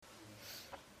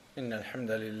إن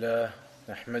الحمد لله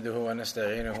نحمده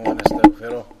ونستعينه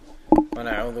ونستغفره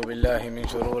ونعوذ بالله من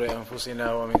شرور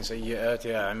أنفسنا ومن سيئات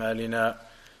أعمالنا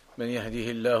من يهده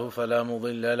الله فلا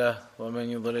مضل له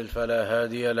ومن يضلل فلا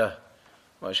هادي له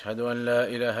وأشهد أن لا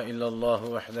إله إلا الله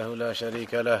وحده لا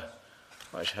شريك له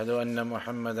وأشهد أن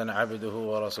محمدا عبده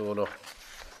ورسوله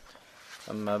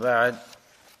أما بعد.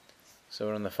 So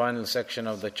we're in the final section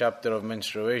of the chapter of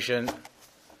menstruation,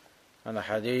 and the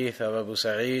hadith of Abu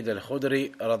Sa'id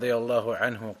al-Khudri رضي الله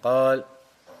عنه قال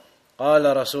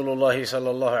قال رسول الله صلى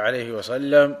الله عليه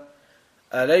وسلم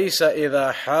أليس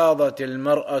إذا حاضت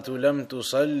المرأة لم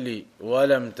تصلي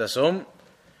ولم تصم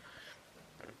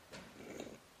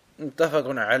متفق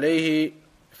عليه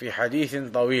في حديث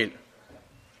طويل.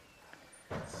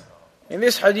 In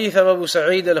this hadith of Abu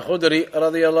Sa'id al-Khudri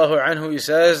رضي الله عنه, he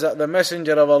says that the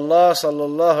Messenger of Allah صلى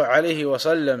الله عليه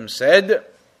وسلم said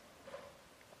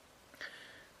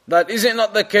that is it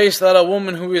not the case that a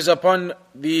woman who is upon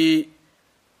the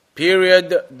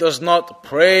period does not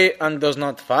pray and does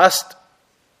not fast?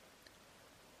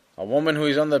 A woman who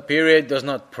is on the period does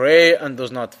not pray and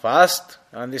does not fast.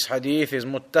 And this hadith is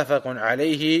muttafaqun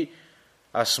alayhi,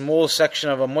 a small section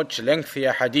of a much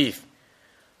lengthier hadith.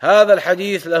 هذا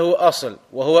الحديث له أصل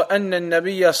وهو أن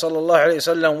النبي صلى الله عليه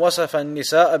وسلم وصف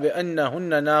النساء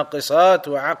بأنهن ناقصات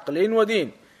وعقل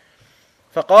ودين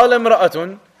فقال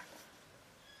امرأة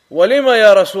ولما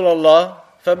يا رسول الله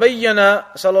فبين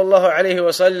صلى الله عليه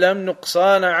وسلم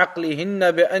نقصان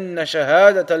عقلهن بأن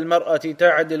شهادة المرأة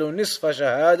تعدل نصف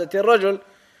شهادة الرجل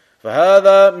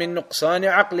فهذا من نقصان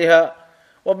عقلها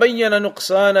وبين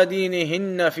نقصان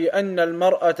دينهن في أن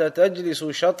المرأة تجلس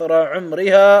شطر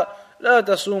عمرها لا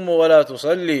تصوم ولا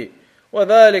تصلي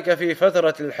وذلك في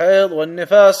فترة الحيض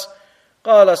والنفاس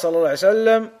قال صلى الله عليه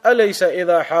وسلم أليس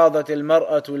إذا حاضت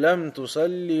المرأة لم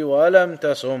تصلي ولم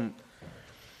تصم.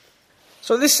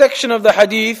 So this section of the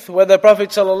hadith where the Prophet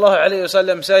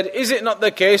ﷺ said, is it not the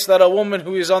case that a woman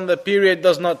who is on the period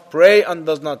does not pray and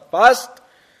does not fast?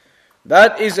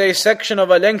 That is a section of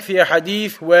a lengthier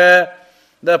hadith where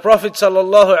the Prophet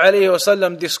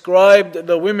ﷺ described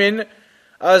the women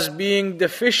as being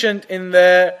deficient in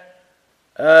their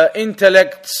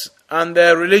intellects and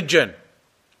their religion.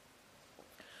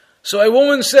 So a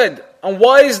woman said, and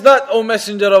why is that, O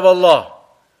Messenger of Allah?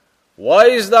 Why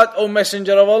is that, O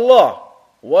Messenger of Allah?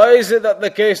 Why is it that the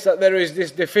case that there is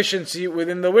this deficiency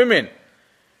within the women?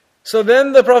 So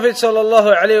then the Prophet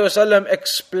ﷺ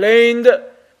explained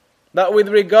that with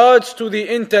regards to the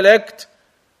intellect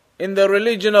in the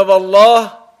religion of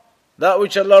Allah, that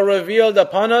which Allah revealed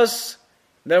upon us,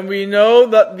 then we know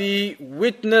that the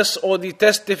witness or the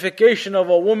testification of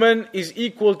a woman is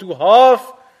equal to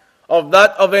half of that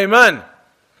of a man.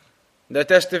 The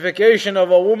testification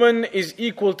of a woman is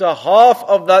equal to half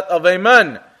of that of a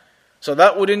man. So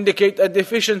that would indicate a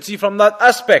deficiency from that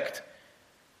aspect.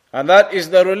 And that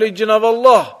is the religion of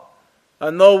Allah.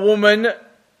 And no woman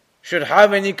should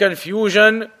have any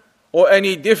confusion or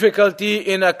any difficulty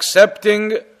in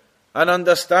accepting and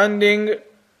understanding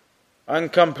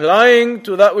and complying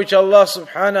to that which Allah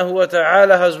subhanahu wa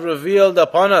ta'ala has revealed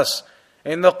upon us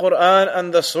in the Quran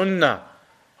and the Sunnah.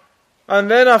 And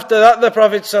then after that the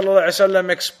Prophet ﷺ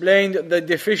explained the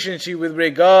deficiency with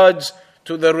regards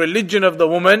to the religion of the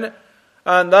woman.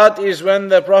 And that is when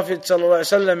the Prophet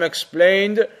ﷺ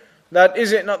explained that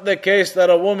is it not the case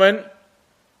that a woman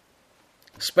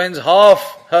spends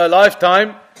half her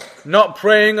lifetime not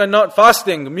praying and not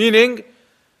fasting, meaning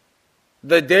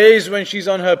the days when she's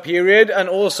on her period and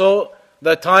also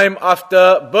the time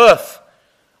after birth.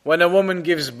 When a woman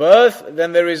gives birth,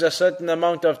 then there is a certain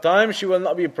amount of time she will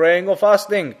not be praying or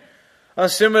fasting. And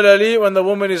similarly, when the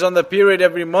woman is on the period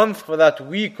every month for that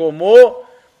week or more,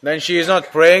 then she is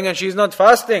not praying and she is not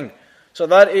fasting. So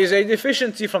that is a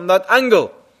deficiency from that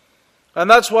angle. And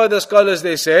that's why the scholars,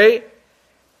 they say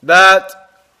that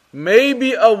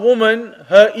maybe a woman,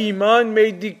 her iman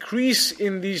may decrease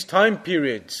in these time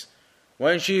periods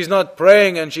when she is not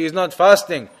praying and she is not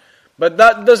fasting. But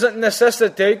that doesn't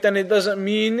necessitate and it doesn't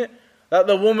mean that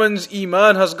the woman's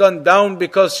iman has gone down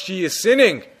because she is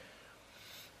sinning.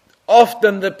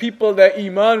 Often the people, their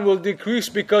iman will decrease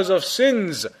because of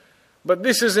sins. But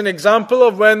this is an example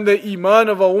of when the iman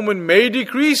of a woman may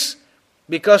decrease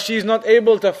because she is not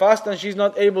able to fast and she is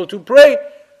not able to pray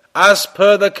as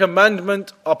per the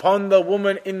commandment upon the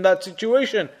woman in that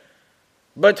situation.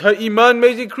 But her iman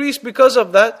may decrease because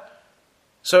of that.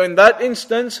 So in that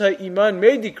instance, her iman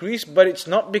may decrease, but it's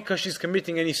not because she's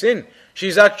committing any sin.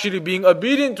 She's actually being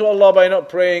obedient to Allah by not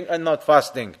praying and not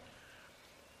fasting.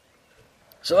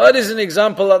 So that is an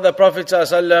example that the Prophet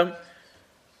ﷺ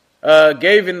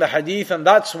gave in the hadith, and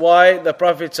that's why the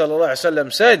Prophet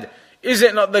ﷺ said, Is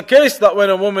it not the case that when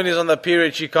a woman is on the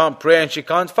period she can't pray and she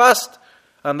can't fast?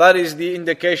 And that is the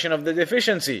indication of the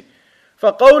deficiency.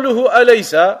 فَقَوْلُهُ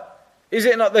أَلَيْسَ, is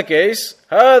it not the case?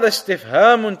 هذا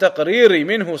استفهام تقريري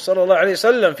منه صلى الله عليه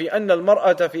وسلم في أن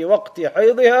المرأة في وقت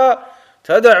حيضها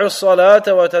تدع الصلاة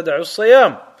وتدع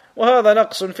الصيام وهذا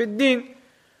نقص في الدين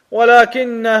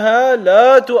ولكنها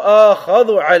لا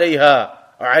تؤاخذ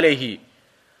عليه.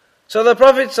 So the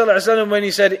Prophet ﷺ, when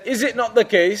he said, is it not the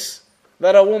case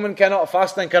that a woman cannot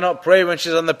fast and cannot pray when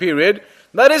she's on the period?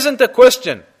 That isn't a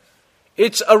question.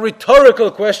 It's a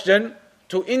rhetorical question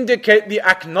to indicate the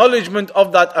acknowledgement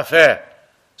of that affair.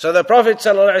 So the Prophet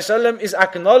ﷺ is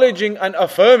acknowledging and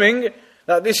affirming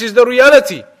that this is the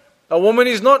reality. A woman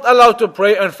is not allowed to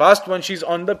pray and fast when she's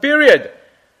on the period.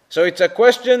 So it's a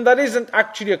question that isn't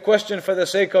actually a question for the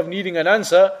sake of needing an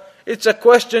answer. It's a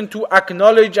question to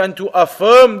acknowledge and to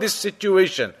affirm this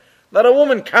situation, that a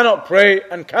woman cannot pray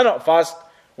and cannot fast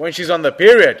when she's on the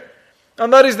period.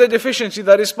 And that is the deficiency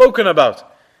that is spoken about.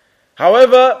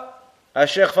 However, as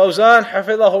Shaykh Fawzan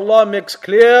Hafidhahullah makes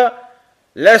clear,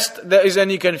 lest there is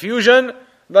any confusion,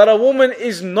 that a woman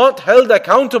is not held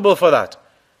accountable for that.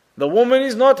 The woman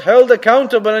is not held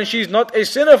accountable and she is not a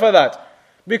sinner for that.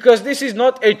 Because this is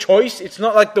not a choice. It's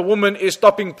not like the woman is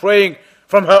stopping praying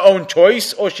from her own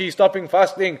choice or she's stopping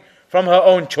fasting from her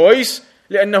own choice.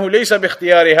 لأنه ليس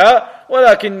باختيارها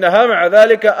ولكنها مع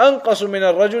ذلك أنقص من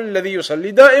الرجل الذي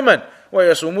يصلي دائما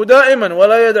ويصوم دائما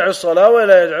ولا يدع الصلاة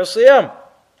ولا يدع الصيام.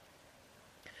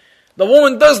 The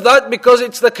woman does that because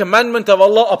it's the commandment of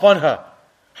Allah upon her.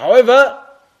 However,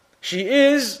 she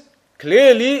is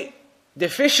clearly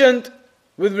deficient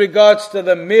with regards to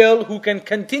the male who can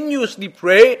continuously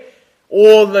pray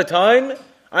all the time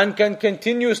and can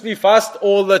continuously fast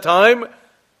all the time.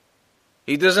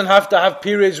 He doesn't have to have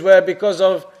periods where because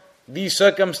of these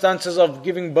circumstances of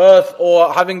giving birth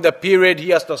or having the period he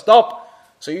has to stop.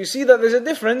 So you see that there's a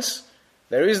difference.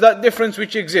 There is that difference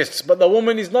which exists. But the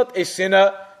woman is not a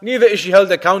sinner, neither is she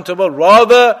held accountable.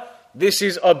 Rather, this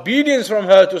is obedience from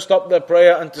her to stop the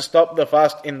prayer and to stop the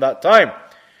fast in that time.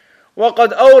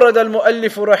 وقد أورد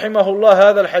المؤلف رحمه الله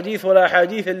هذا الحديث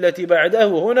والأحاديث التي بعده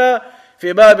هنا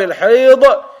في باب الحيض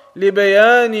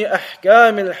لبيان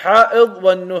أحكام الحائض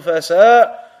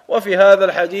والنفساء وفي هذا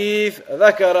الحديث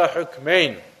ذكر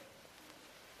حكمين.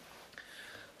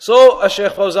 So,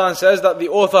 Shaykh Fawzan says that the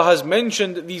author has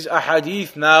mentioned these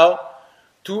ahadith now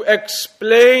to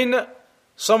explain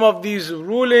some of these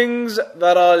rulings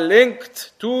that are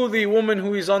linked to the woman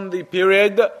who is on the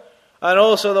period and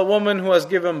also the woman who has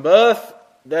given birth,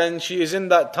 then she is in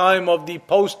that time of the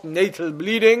postnatal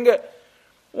bleeding.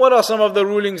 What are some of the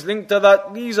rulings linked to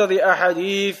that? These are the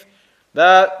ahadith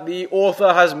that the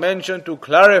author has mentioned to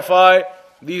clarify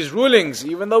these rulings,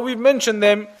 even though we've mentioned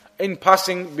them in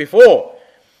passing before.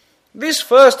 This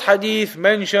first hadith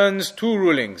mentions two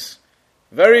rulings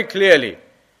very clearly.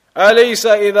 أَلَيْسَ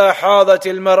إِذَا حَاضَتِ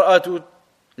الْمَرْأَةُ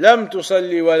لَمْ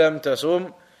تُصَلِّ وَلَمْ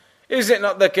تَصُمْ. Is it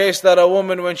not the case that a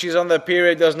woman when she's on the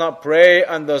period does not pray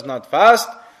and does not fast?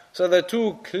 So the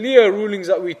two clear rulings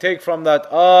that we take from that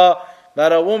are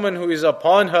that a woman who is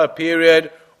upon her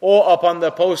period or upon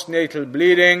the postnatal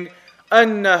bleeding,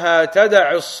 أَنَّهَا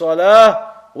تَدَعُ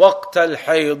الصَّلَاةِ وَقْتَ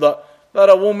الْحَيْضِ, that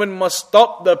a woman must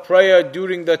stop the prayer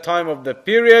during the time of the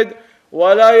period,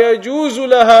 وَلَا يَجُوزُ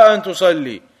لَهَا أَن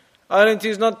تُصَلِّي, and it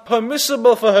is not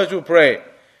permissible for her to pray.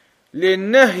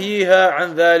 لِنَهْيِهَا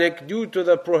عَنْ ذَلِكَ, due to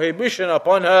the prohibition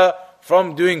upon her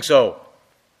from doing so.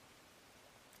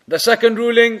 The second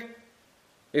ruling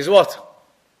is what?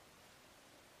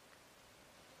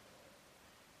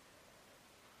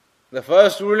 The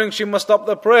first ruling, she must stop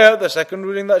the prayer. The second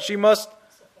ruling, that she must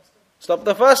stop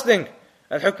the fasting.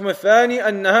 الحكم الثاني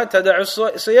أنها تدع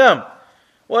الصيام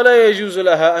ولا يجوز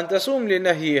لها أن تصوم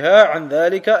لنهيها عن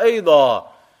ذلك أيضا.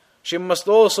 She must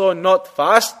also not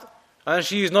fast, and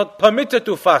she is not permitted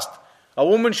to fast. A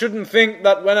woman shouldn't think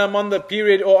that when I'm on the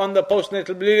period or on the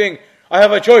postnatal bleeding, I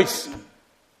have a choice.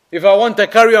 If I want to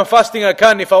carry on fasting, I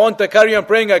can. If I want to carry on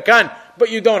praying, I can. But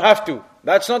you don't have to.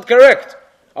 That's not correct.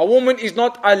 A woman is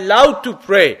not allowed to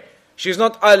pray. She's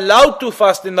not allowed to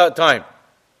fast in that time.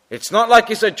 It's not like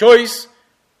it's a choice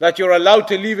that you're allowed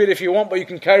to leave it if you want, but you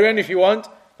can carry on if you want.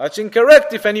 That's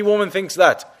incorrect if any woman thinks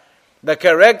that. The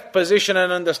correct position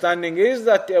and understanding is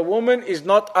that a woman is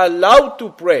not allowed to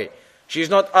pray. She's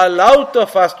not allowed to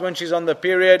fast when she's on the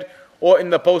period or in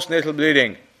the postnatal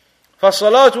bleeding.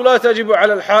 فَالصَّلَاةُ لَا تَجِبُ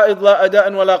عَلَى الْحَائِضِ لَا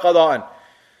أَدَاءً وَلَا قَضَاءً.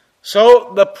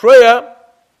 So the prayer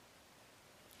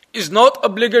is not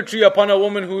obligatory upon a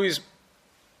woman who is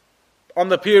on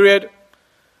the period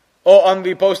or on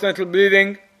the postnatal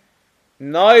bleeding,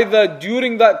 neither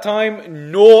during that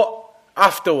time nor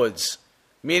afterwards.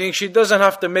 meaning she doesn't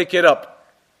have to make it up.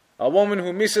 A woman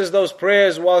who misses those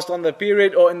prayers whilst on the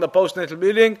period or in the postnatal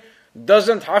bleeding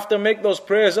doesn't have to make those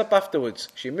prayers up afterwards.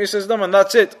 She misses them and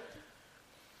that's it.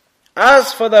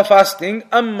 As for the fasting,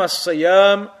 أما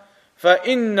الصيام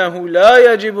فإنه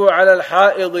لا يجب على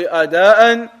الحائض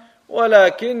أداء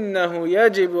ولكنه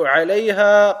يجب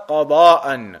عليها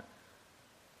قضاء.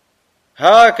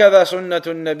 هكذا سنة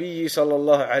النبي صلى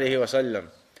الله عليه وسلم.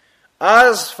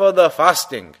 As for the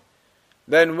fasting,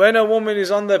 then when a woman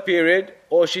is on the period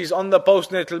or she's on the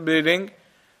postnatal bleeding,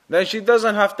 then she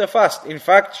doesn't have to fast. In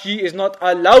fact, she is not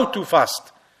allowed to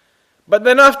fast. But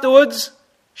then afterwards,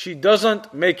 she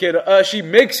doesn't make it, she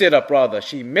makes it up rather.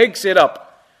 She makes it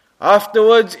up.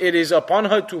 Afterwards, it is upon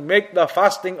her to make the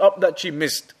fasting up that she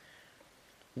missed.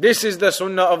 This is the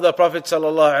sunnah of the Prophet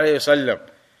sallallahu alaihi wasallam.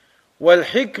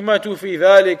 وَالْحِكْمَةُ فِي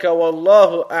ذَلِكَ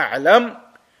وَاللَّهُ أَعْلَمُ.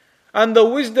 And the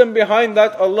wisdom behind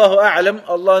that, Allahu A'lam,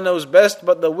 Allah knows best,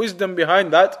 but the wisdom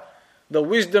behind that, the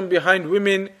wisdom behind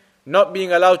women not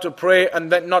being allowed to pray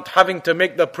and then not having to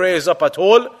make the prayers up at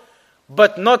all,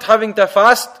 but not having to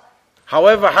fast,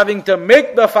 however having to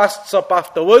make the fasts up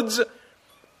afterwards.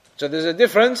 So there's a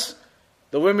difference.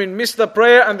 The women miss the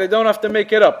prayer and they don't have to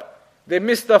make it up. They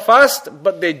miss the fast,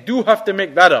 but they do have to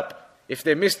make that up if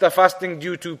they miss the fasting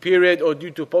due to period or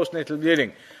due to postnatal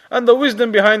bleeding. And the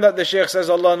wisdom behind that, the Shaykh says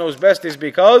Allah knows best, is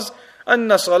because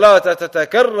أن الصلاة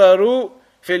تتكرر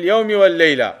في اليوم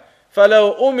والليلة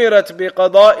فلو أمرت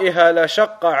بقضائها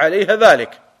لشق عليها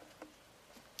ذلك.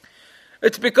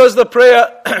 It's because the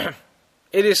prayer,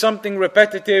 it is something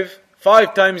repetitive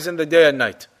 5 times in the day and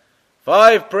night.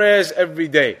 5 prayers every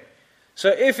day. So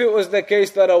if it was the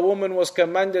case that a woman was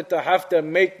commanded to have to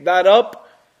make that up,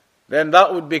 then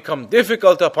that would become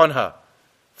difficult upon her.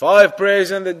 5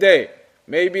 prayers in the day.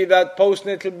 Maybe that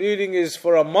postnatal bleeding is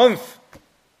for a month,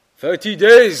 30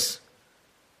 days.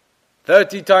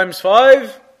 30 times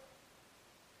 5,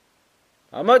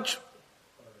 how much?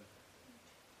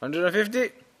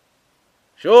 150?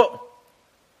 Sure.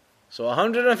 So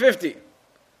 150.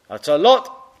 That's a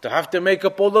lot to have to make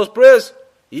up all those prayers.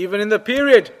 Even in the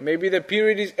period. Maybe the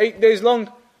period is 8 days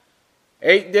long.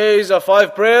 8 days of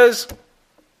 5 prayers.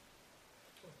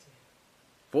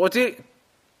 40?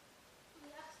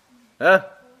 Huh?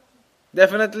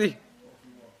 Definitely.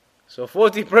 So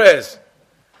 40 prayers.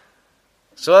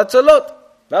 So that's a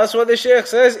lot. That's what the Shaykh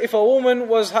says. If a woman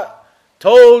was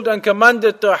told and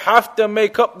commanded to have to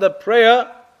make up the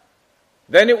prayer,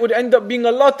 then it would end up being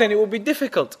a lot and it would be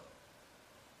difficult.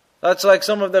 That's like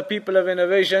some of the people of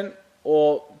innovation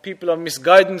or people of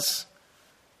misguidance.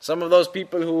 Some of those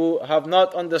people who have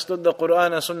not understood the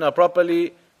Quran and Sunnah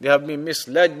properly, they have been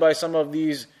misled by some of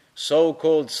these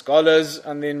so-called scholars,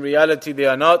 and in reality they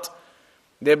are not.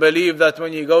 They believe that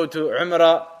when you go to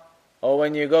Umrah or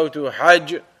when you go to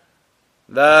Hajj,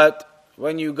 that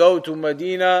when you go to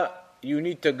Medina, you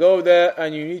need to go there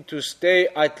and you need to stay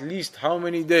at least how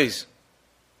many days?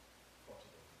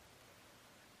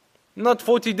 Not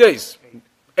 40 days,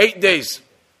 8 days.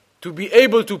 To be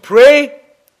able to pray,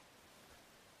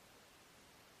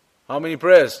 how many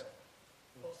prayers?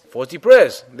 40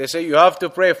 prayers. They say you have to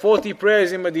pray 40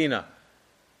 prayers in Medina.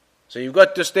 So you've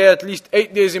got to stay at least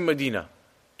 8 days in Medina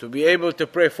to be able to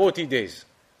pray 40 days.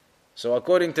 So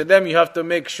according to them, you have to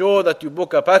make sure that you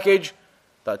book a package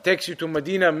that takes you to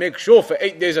Medina, make sure for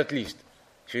 8 days at least.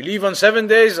 If you leave on 7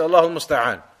 days, Allahul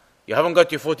Musta'an. You haven't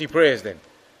got your 40 prayers then.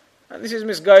 And this is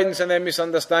misguidance and a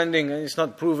misunderstanding, and it's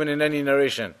not proven in any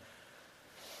narration.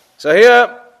 So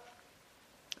here,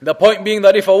 the point being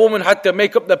that if a woman had to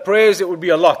make up the prayers, it would be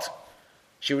a lot.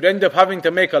 She would end up having to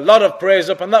make a lot of prayers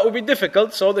up, and that would be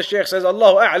difficult. So the Shaykh says,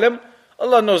 Allahu A'lam,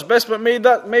 Allah knows best, but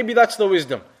maybe that's the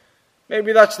wisdom.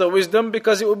 Maybe that's the wisdom,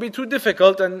 because it would be too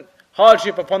difficult and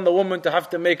hardship upon the woman to have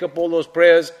to make up all those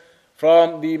prayers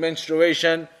from the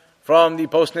menstruation, from the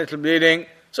postnatal bleeding.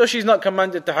 So she's not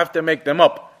commanded to have to make them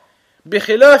up.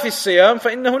 بخلاف الصيام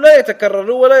فإنه لا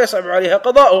يتكرر ولا يصعب عليها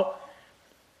قضاؤه.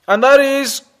 And that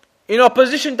is in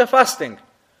opposition to fasting.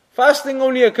 Fasting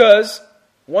only occurs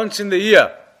once in the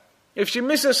year. If she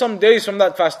misses some days from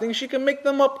that fasting, she can make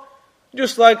them up.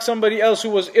 Just like somebody else who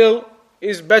was ill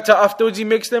is better afterwards, he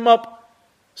makes them up.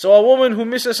 So a woman who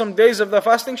misses some days of the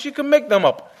fasting, she can make them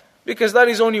up. Because that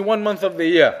is only 1 month of the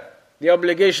year, the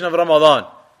obligation of Ramadan.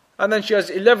 And then she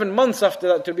has 11 months after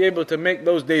that to be able to make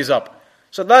those days up.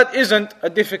 So that isn't a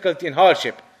difficulty and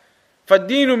hardship.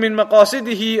 فَالدِّينُ مِن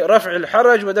مَقَاصِدِهِ رَفْعِ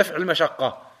الْحَرَجِ وَدَفْعِ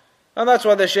الْمَشَقَّةِ. And that's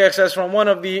why the Shaykh says from one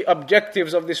of the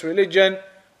objectives of this religion,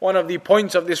 one of the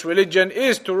points of this religion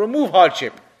is to remove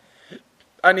hardship.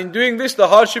 And in doing this, the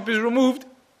hardship is removed.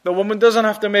 The woman doesn't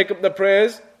have to make up the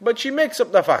prayers, but she makes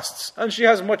up the fasts. And she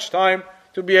has much time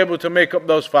to be able to make up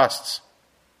those fasts.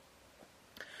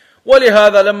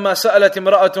 ولهذا لما سألت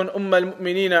امرأة أم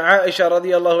المؤمنين عائشة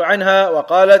رضي الله عنها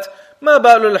وقالت ما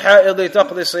بال الحائض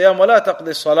تقضي الصيام ولا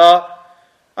تقضي الصلاة.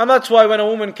 And that's why when a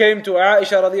woman came to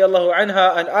Aisha رضي الله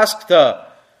عنها and asked her,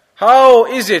 how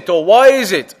is it or why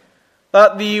is it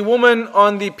that the woman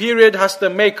on the period has to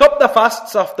make up the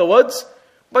fasts afterwards,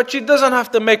 but she doesn't have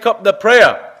to make up the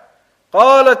prayer?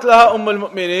 قالت لها أم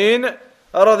المؤمنين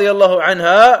رضي الله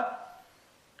عنها,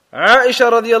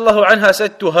 Aisha رضي الله عنها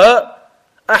said to her,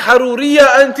 أحرورية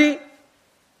أنت؟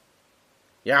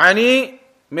 يعني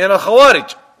من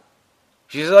الخوارج.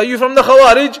 She says, are you from the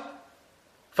خوارج?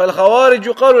 فالخوارج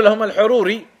يقال لهم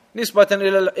الحروري نسبة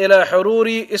إلى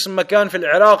حروري اسم مكان في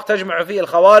العراق تجمع فيه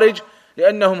الخوارج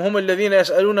لأنهم هم الذين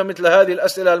يسألون مثل هذه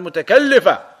الأسئلة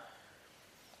المتكلفة.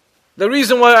 The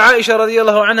reason why Aisha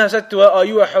radiallahu anha said to her, are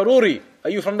you a Haruri? Are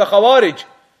you from the Khawarij?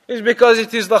 Is because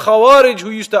it is the Khawarij who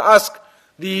used to ask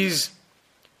these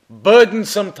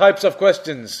burdensome types of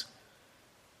questions.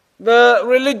 The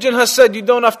religion has said you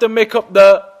don't have to make up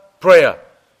the prayer.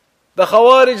 The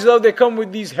Khawarij, though, they come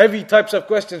with these heavy types of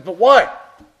questions. But why?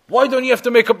 Why don't you have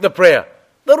to make up the prayer?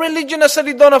 The religion has said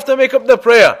you don't have to make up the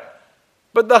prayer.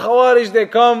 But the Khawarij, they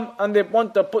come and they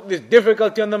want to put this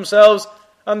difficulty on themselves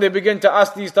and they begin to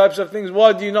ask these types of things.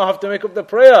 Why do you not have to make up the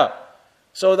prayer?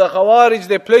 So the Khawarij,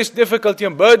 they place difficulty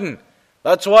and burden.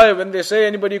 That's why when they say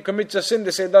anybody who commits a sin,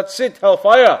 they say that's it,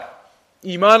 hellfire.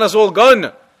 Iman is all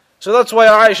gone. So that's why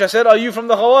Aisha said, are you from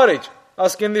the Khawarij?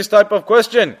 Asking this type of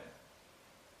question.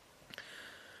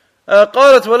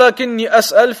 قالت ولكني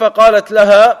أسأل فقالت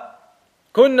لها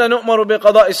كنا نؤمر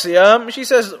بقضاء الصيام. She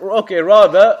says, okay,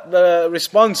 rather the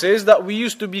response is that we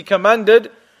used to be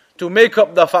commanded to make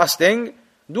up the fasting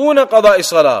دون قضاء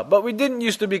الصلاة, but we didn't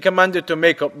used to be commanded to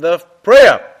make up the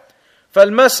prayer.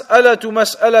 فالمسألة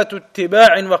مسألة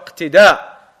اتباع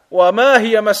واقتداء وما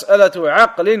هي مسألة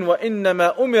عقل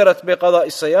وإنما أمرت بقضاء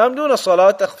الصيام دون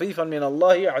الصلاة تخفيفا من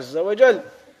الله عز وجل.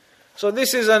 So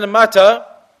this is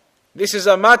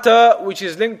a matter which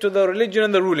is linked to the religion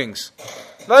and the rulings.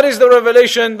 That is the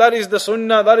revelation, that is the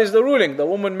sunnah, that is the ruling. The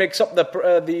woman makes up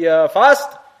the fast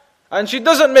and she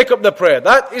doesn't make up the prayer.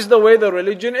 That is the way the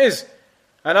religion is.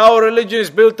 And our religion is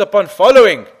built upon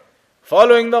following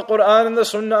the Quran and the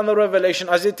Sunnah and the revelation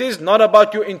as it is, not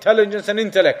about your intelligence and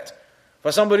intellect.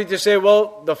 For somebody to say,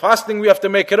 well, the fasting we have to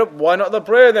make it up, why not the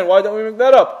prayer then? Why don't we make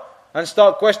that up? And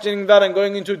start questioning that and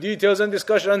going into details and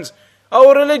discussions.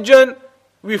 Our religion,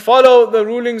 we follow the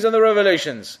rulings and the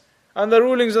revelations. And the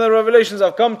rulings and the revelations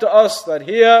have come to us that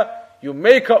here, you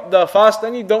make up the fast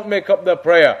and you don't make up the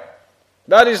prayer.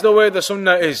 That is the way the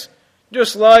Sunnah is.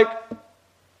 Just like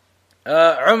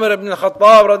Umar ibn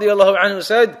al-Khattab radiyallahu anhu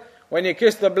said, when he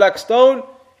kissed the black stone,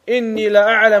 إني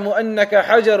لأعلم أنك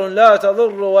حجر لا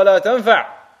تضر ولا تنفع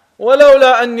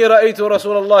ولولا أني رأيت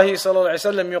رسول الله صلى الله عليه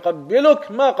وسلم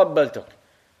يقبلك ما قبلتك.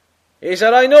 He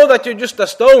said, I know that you're just a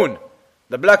stone,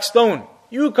 the black stone.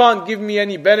 You can't give me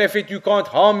any benefit, you can't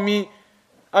harm me.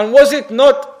 And was it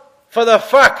not for the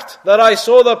fact that I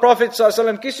saw the Prophet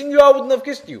ﷺ kissing you, I wouldn't have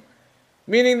kissed you.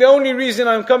 Meaning the only reason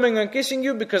I'm coming and kissing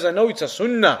you because I know it's a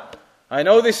sunnah. I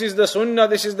know this is the sunnah,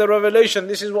 this is the revelation,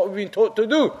 this is what we've been taught to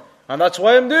do. And that's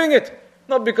why I'm doing it.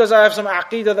 Not because I have some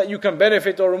aqeedah that you can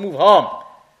benefit or remove harm.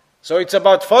 So it's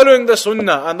about following the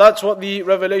sunnah. And that's what the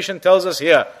revelation tells us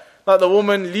here. That the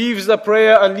woman leaves the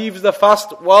prayer and leaves the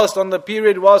fast whilst on the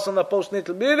period, whilst on the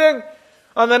postnatal bleeding.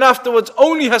 And then afterwards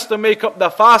only has to make up the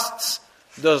fasts.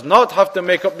 Does not have to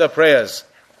make up the prayers.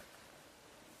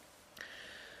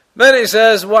 Then it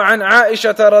says, وعن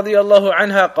عائشة رضي الله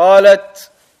عنها قالت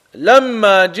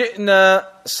لما جئنا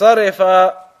صرف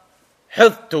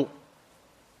حثت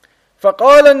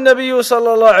فقال النبي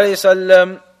صلى الله عليه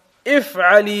وسلم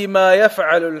افعلي ما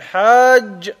يفعل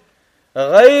الحاج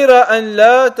غير أن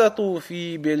لا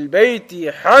تطوفي بالبيت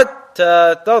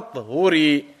حتى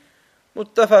تطهري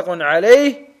متفق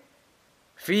عليه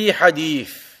في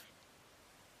حديث.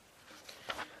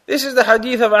 This is the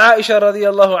hadith of Aisha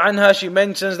radiallahu anha. She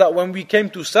mentions that when we came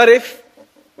to Sarif,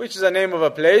 which is the name of a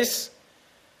place,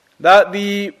 that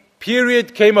the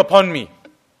period came upon me.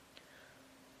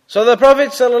 So the Prophet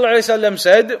ﷺ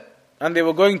said, and they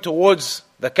were going towards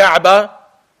the Kaaba,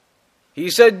 he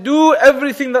said, do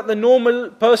everything that the normal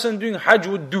person doing Hajj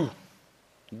would do.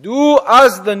 Do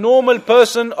as the normal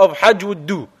person of Hajj would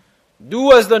do.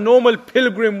 Do as the normal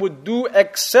pilgrim would do,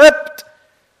 except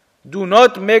do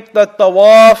not make the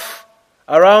tawaf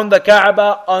around the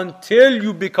Kaaba until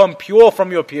you become pure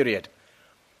from your period.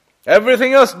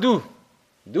 Everything else do.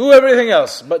 Do everything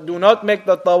else, but do not make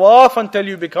the tawaf until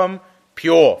you become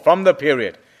pure from the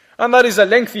period. And that is a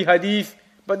lengthy hadith,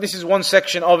 but this is one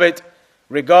section of it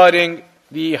regarding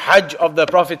the Hajj of the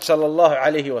Prophet sallallahu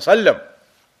alaihi wasallam.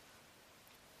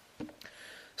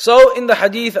 So in the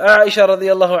hadith, Aisha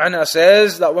radiallahu anha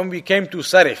says that when we came to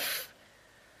Sarif,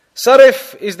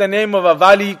 Sarif is the name of a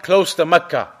valley close to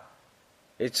Mecca.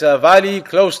 It's a valley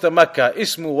close to Mecca.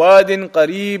 Ismu wadin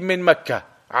qareeb min Mecca,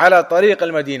 ala tariq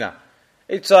al-Madina.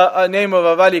 It's a name of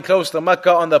a valley close to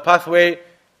Mecca on the pathway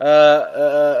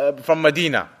from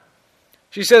Medina.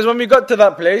 She says, when we got to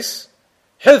that place,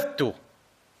 حِذْتُ,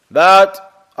 that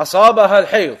أصابها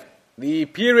الحيض, the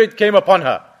period came upon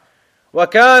her.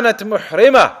 وكانت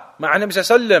محرمة مع النبي صلى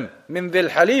الله عليه وسلم من ذي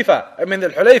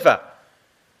الحليفة.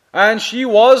 And she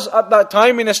was at that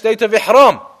time in a state of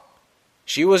ihram.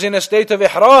 She was in a state of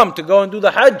ihram to go and do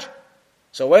the Hajj.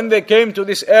 So when they came to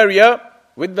this area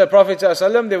with the Prophet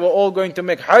ﷺ, they were all going to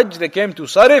make Hajj. They came to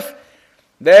Sarif.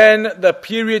 Then the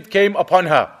period came upon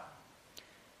her.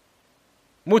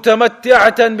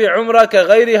 متمتعة بعمرة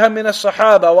كغيرها من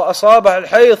الصحابة وأصابها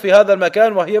الحيض في هذا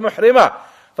المكان وهي محرمة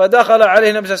فدخل عليه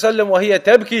النبي صلى الله عليه وسلم وهي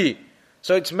تبكي.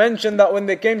 So it's mentioned that when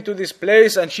they came to this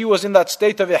place and she was in that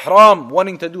state of ihram,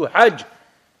 wanting to do Hajj,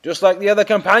 just like the other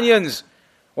companions,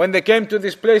 when they came to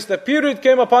this place, the period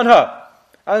came upon her.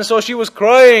 And so she was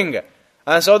crying.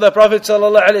 And so the Prophet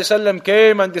ﷺ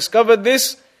came and discovered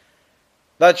this,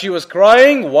 that she was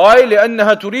crying. Why?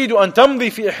 لأنها تريد أن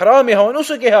تمضي في إحرامها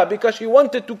ونسكها, because she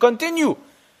wanted to continue.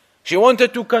 She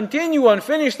wanted to continue and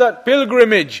finish that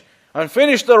pilgrimage and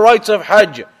finish the rites of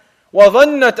Hajj.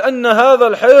 وظنت أن هذا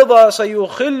الحيض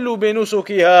سيخل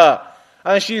بنسكها.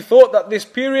 And she thought that this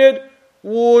period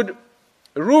would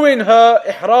ruin her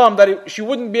ihram, that she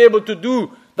wouldn't be able to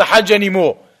do the Hajj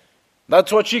anymore.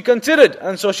 That's what she considered.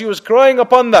 And so she was crying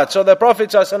upon that. So the Prophet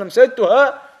ﷺ said to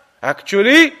her,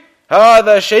 actually,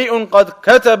 هذا شيء قد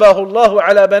كتبه الله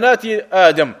على بنات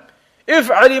آدم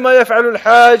افعلي ما يفعل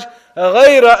الحاج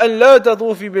غير أن لا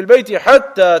تطوفي بالبيت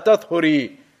حتى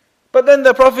تطهري. But then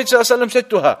the Prophet ﷺ said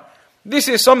to her, this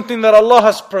is something that Allah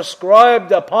has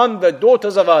prescribed upon the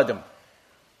daughters of Adam.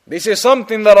 This is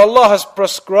something that Allah has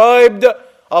prescribed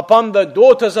upon the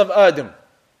daughters of Adam,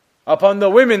 upon the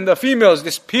women, the females,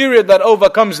 this period that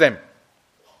overcomes them.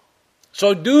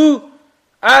 So do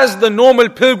as the normal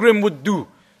pilgrim would do.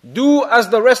 Do as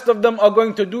the rest of them are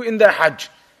going to do in their Hajj.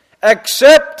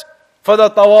 Except for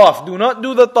the tawaf. Do not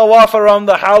do the tawaf around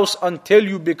the house until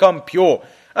you become pure.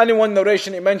 And in one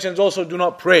narration it mentions also do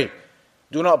not pray.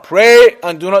 Do not pray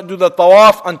and do not do the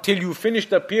tawaf until you finish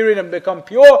the period and become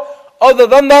pure. Other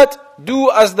than that, do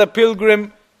as the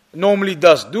pilgrim normally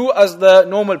does. Do as the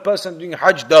normal person doing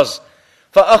Hajj does.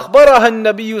 فأخبرها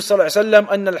النبي صلى الله عليه وسلم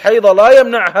أن الحيض لا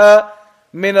يمنعها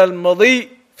من المضي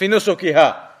في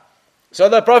نسكها. So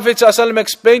the Prophet ﷺ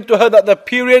explained to her that the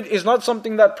period is not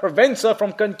something that prevents her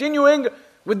from continuing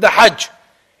with the Hajj.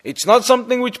 It's not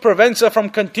something which prevents her from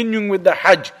continuing with the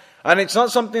Hajj. And it's not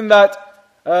something that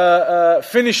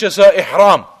finishes her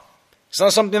ihram. It's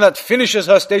not something that finishes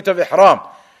her state of ihram.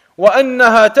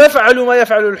 وأنها تفعل ما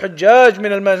يفعل الحجاج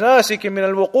من المناسك من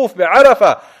الوقوف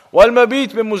بعرفة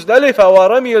والمبيت بمزدلفة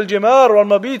ورمي الجمار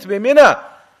والمبيت بمنى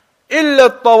إلا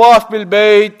الطواف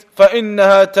بالبيت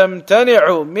فإنها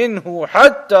تمتنع منه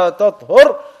حتى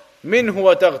تطهر منه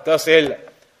وتغتسل.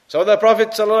 So the Prophet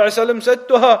ﷺ said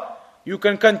to her, you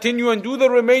can continue and do the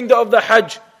remainder of the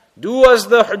Hajj. Do as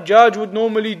the Hujjaj would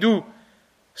normally do.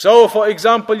 So for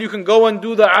example, you can go and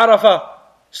do the Arafah,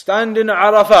 stand in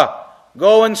Arafah,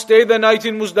 go and stay the night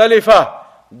in Muzdalifah,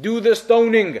 do the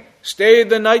stoning, stay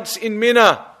the nights in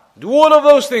Mina, do all of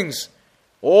those things.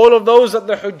 All of those that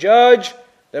the Hujjaj,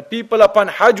 the people upon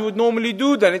Hajj would normally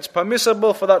do, then it's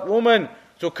permissible for that woman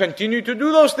to continue to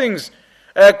do those things.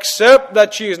 Except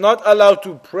that she is not allowed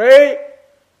to pray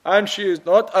and she is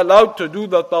not allowed to do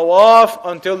the tawaf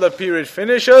until the period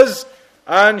finishes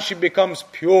and she becomes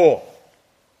pure.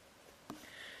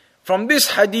 From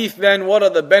this hadith then, what are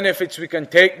the benefits we can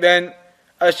take then?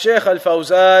 Al-Shaykh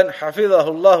Al-Fawzan,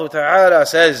 Hafidhahullah Ta'ala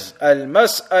says,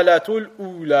 Al-Mas'alatul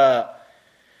Ula.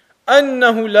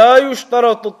 أنه لا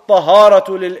يشترط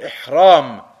الطهارة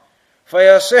للإحرام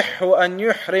فيصح أن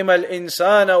يحرم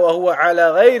الإنسان وهو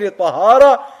على غير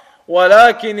طهارة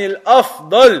ولكن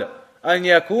الأفضل أن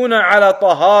يكون على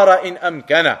طهارة إن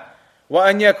أمكنه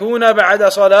وأن يكون بعد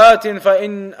صلاة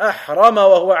فإن أحرم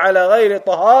وهو على غير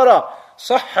طهارة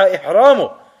صح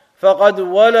إحرامه فقد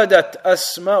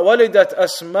ولدت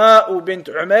أسماء بنت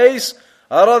عميس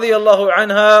رضي الله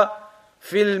عنها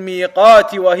في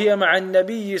الميقات وهي مع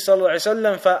النبي صلى الله عليه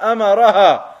وسلم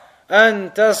فأمرها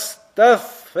أن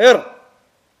تستثفر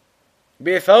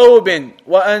بثوب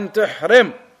وأن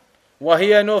تحرم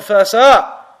وهي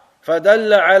نفساء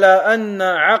فدل على أن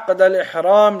عقد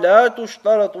الإحرام لا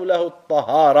تشترط له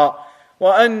الطهارة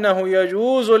وأنه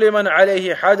يجوز لمن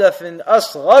عليه حدث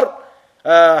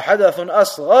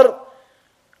أصغر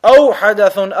أو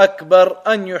حدث أكبر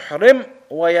أن يحرم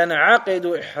وينعقد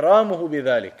إحرامه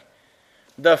بذلك.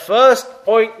 The first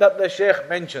point that the Shaykh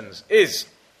mentions is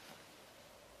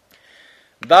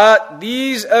that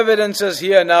these evidences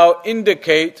here now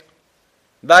indicate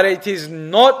that it is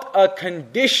not a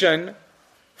condition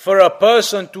for a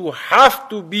person to have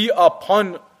to be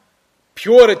upon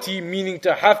purity, meaning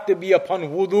to have to be upon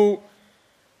wudu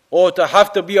or to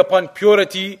have to be upon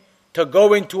purity to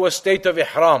go into a state of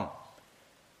ihram.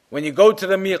 When you go to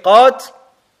the miqat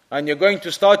and you're going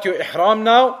to start your ihram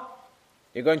now,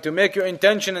 you're going to make your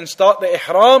intention and start the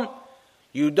ihram,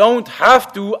 you don't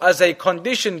have to, as a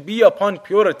condition, be upon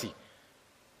purity.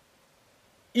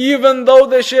 Even though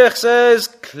the Shaykh says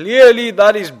clearly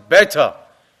that is better.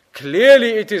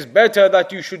 Clearly it is better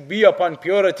that you should be upon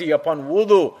purity, upon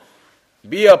wudu,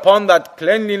 be upon that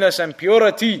cleanliness and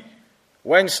purity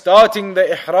when starting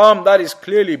the ihram. That is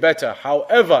clearly better.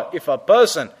 However, if a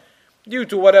person, due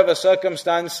to whatever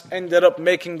circumstance, ended up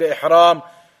making the ihram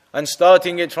and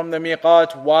starting it from the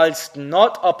miqat whilst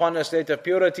not upon a state of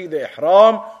purity, the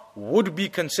ihram would be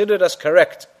considered as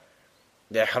correct.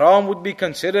 The ihram would be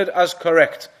considered as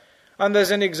correct. And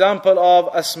there's an example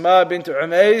of Asma bint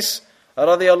Umays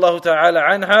radiyallahu ta'ala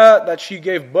anha, that she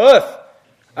gave birth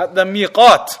at the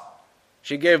miqat.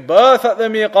 She gave birth at the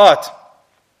miqat.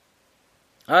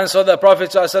 And so the Prophet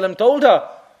ﷺ told her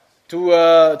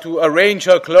to arrange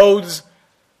her clothes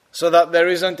so that there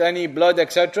isn't any blood,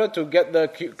 etc., to get the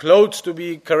clothes to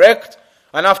be correct.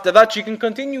 And after that she can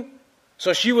continue.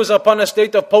 So she was upon a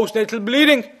state of postnatal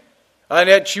bleeding, and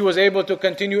yet she was able to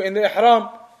continue in the ihram.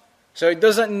 So it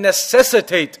doesn't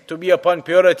necessitate to be upon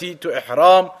purity to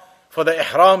ihram for the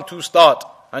ihram to start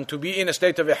and to be in a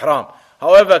state of ihram.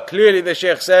 However, clearly the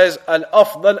Shaykh says,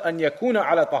 Al-afdal an yakuna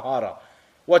ala tahara.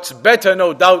 What's better,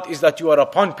 no doubt, is that you are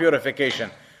upon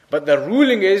purification. But the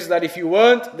ruling is that if you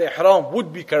weren't, the ihram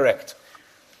would be correct.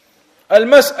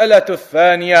 المسألة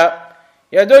الثانية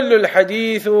يدل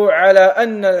الحديث على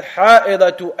أن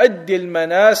الحائض تؤدي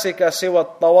المناسك سوى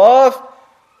الطواف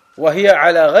وهي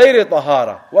على غير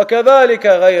طهارة وكذلك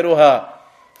غيرها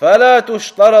فلا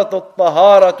تشترط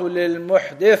الطهارة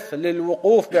للمحدث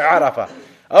للوقوف بعرفة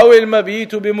أو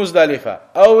المبيت بمزدلفة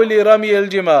أو لرمي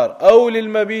الجمار أو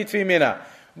للمبيت في منى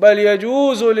بل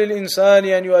يجوز للإنسان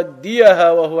أن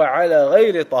يؤديها وهو على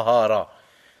غير طهارة.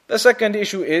 The second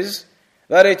issue is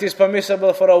that it is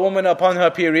permissible for a woman upon her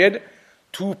period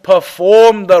to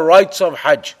perform the rites of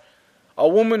Hajj. A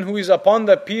woman who is upon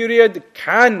the period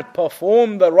can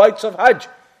perform the rites of Hajj,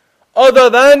 other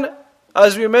than,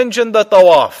 as we mentioned, the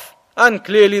tawaf, and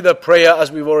clearly the prayer,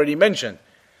 as we've already mentioned.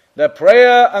 The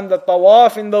prayer and the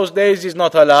tawaf in those days is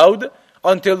not allowed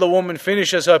until the woman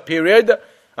finishes her period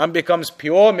and becomes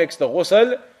pure, makes the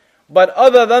ghusl. But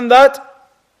other than that,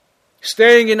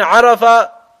 staying in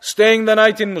Arafah, staying the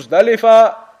night in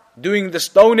Muzdalifah, doing the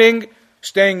stoning,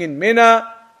 staying in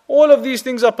Mina, all of these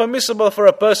things are permissible for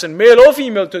a person, male or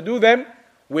female, to do them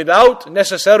without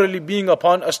necessarily being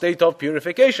upon a state of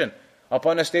purification,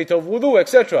 upon a state of wudu,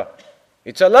 etc.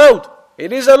 It's allowed.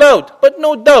 It is allowed. But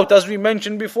no doubt, as we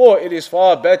mentioned before, it is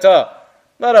far better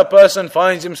that a person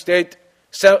finds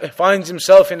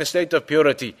himself in a state of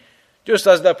purity. Just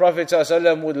as the Prophet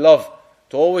ﷺ would love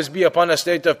to always be upon a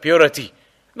state of purity.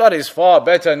 That is far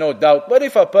better, no doubt. But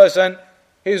if a person,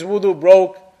 his wudu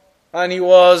broke, and he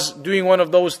was doing one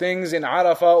of those things in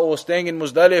Arafah or staying in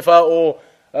Muzdalifah or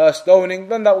stoning,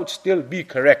 then that would still be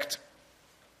correct.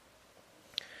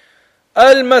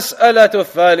 المسألة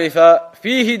الثالثة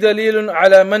فيه دليل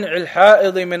على منع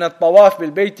الحائض من الطواف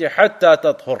بالبيت حتى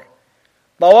تطهر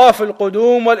طواف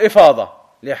القدوم والإفاضة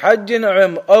لحج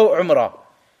أو عمرة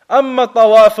أما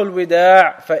طواف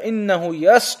الوداع فإنه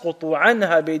يسقط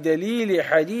عنها بدليل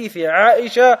حديث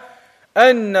عائشة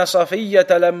أن صفية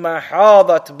لما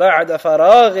حاضت بعد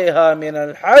فراغها من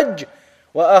الحج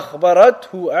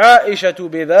وأخبرته عائشة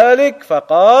بذلك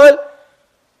فقال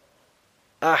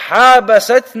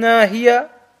أحابستنا هي؟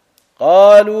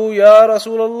 قالوا يا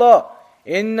رسول الله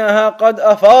إنها قد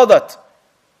أفاضت،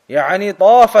 يعني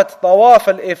طافت طواف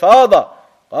الإفاضة.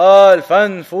 قال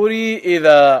فانفري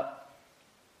إذا،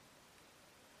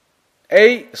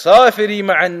 أي سافري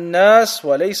مع الناس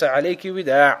وليس عليك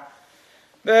وداع.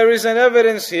 There is an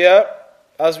evidence here,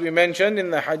 as we mentioned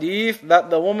in the hadith, that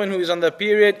the woman who is on the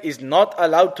period is not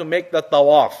allowed to make the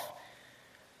tawaf.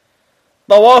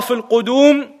 Tawaf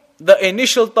al-qudum, the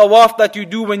initial tawaf that you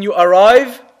do when you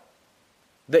arrive,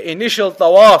 the initial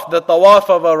tawaf, the tawaf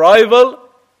of arrival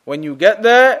when you get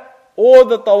there, or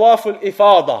the tawaf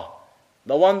al-ifada,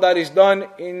 the one that is done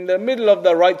in the middle of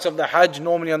the rites of the Hajj,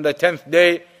 normally on the 10th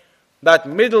day, that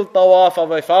middle tawaf of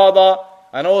ifadah,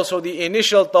 and also the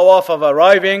initial tawaf of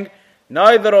arriving,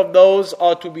 neither of those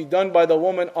are to be done by the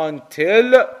woman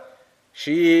until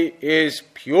she is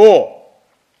pure.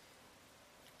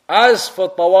 As for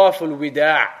tawaf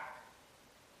al-wida',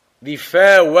 the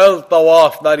farewell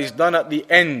tawaf that is done at the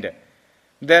end,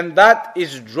 then that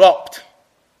is dropped.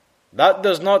 That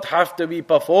does not have to be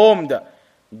performed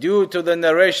due to the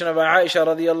narration of Aisha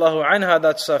radiallahu anha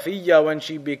that Safiya, when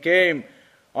she became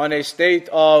on a state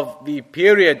of the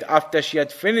period after she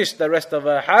had finished the rest of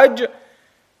her Hajj,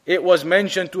 it was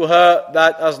mentioned to her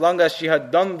that as long as she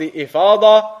had done the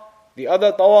ifadah, the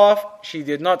other tawaf, she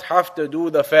did not have to do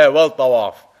the farewell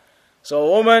tawaf. So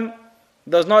a woman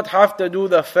does not have to do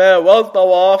the farewell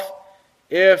tawaf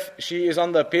if she is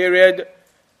on the period,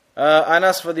 and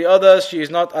as for the others, she is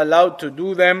not allowed to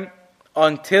do them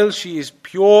until she is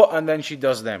pure, and then she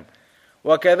does them.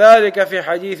 وكذلك في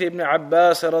حديث ابن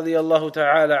عباس رضي الله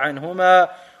تعالى عنهما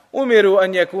أمروا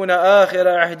أن يكون آخر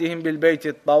عهدهم بالبيت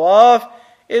الطواف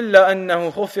إلا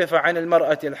أنه خفف عن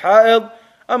المرأة الحائض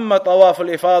أما طواف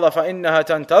الإفاضة فإنها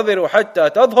تنتظر حتى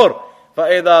تطهر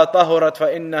فإذا طهرت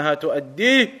فإنها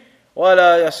تؤديه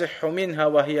ولا يصح منها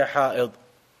وهي حائض.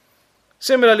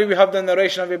 Similarly, we have the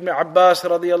narration of Ibn Abbas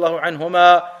radiallahu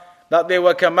anhuma that they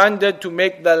were commanded to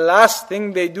make the last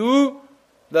thing they do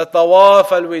the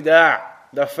tawaf al-wida',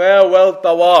 the farewell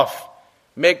tawaf.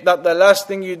 Make that the last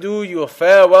thing you do, your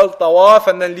farewell tawaf,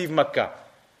 and then leave Mecca.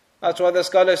 That's why the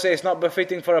scholars say it's not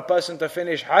befitting for a person to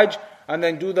finish Hajj and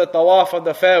then do the tawaf of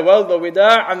the farewell, the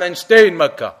wida', and then stay in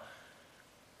Mecca.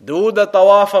 Do the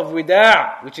tawaf of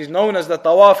wida', which is known as the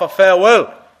tawaf of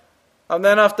farewell, and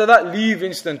then after that leave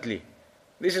instantly.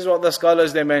 This is what the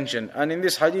scholars they mention. And in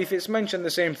this hadith it's mentioned the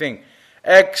same thing.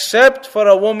 Except for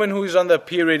a woman who is on the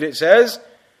period, it says,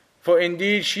 for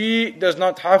indeed she does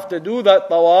not have to do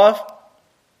that tawaf,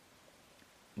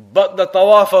 but the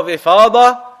tawaf of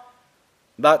ifadah,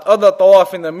 that other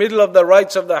tawaf in the middle of the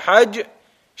rites of the Hajj,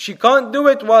 she can't do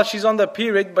it while she's on the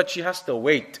period, but she has to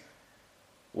wait.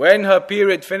 When her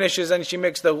period finishes and she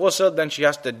makes the ghusl, then she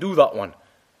has to do that one.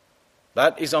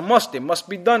 That is a must. It must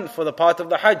be done for the part of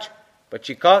the Hajj. But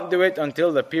she can't do it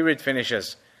until the period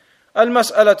finishes.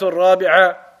 المسألة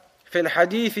الرابعة في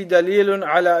الحديث دليل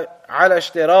على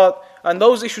اشتراط. And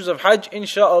those issues of Hajj,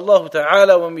 insha'Allah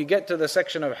ta'ala, when we get to the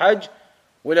section of Hajj,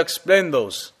 we'll explain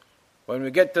those. When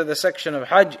we get to the section of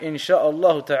Hajj,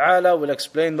 insha'Allah ta'ala, we'll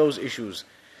explain those issues.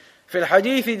 في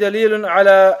الحديث دليل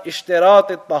على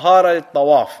اشتراط الطهارة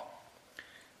للطواف.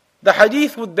 The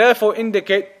hadith would therefore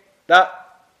indicate that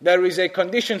there is a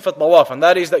condition for tawaf, and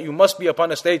that is that you must be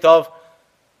upon a state of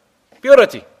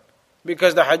purity.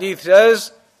 Because the hadith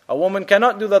says a woman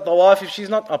cannot do the tawaf if she's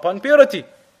not upon purity.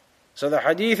 So the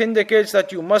hadith indicates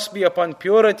that you must be upon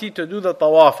purity to do the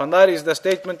tawaf, and that is the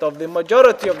statement of the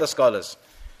majority of the scholars.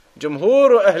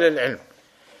 Jumhur Ahl al-Ilm.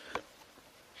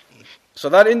 So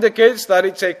that indicates that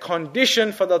it's a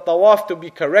condition for the tawaf to be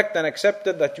correct and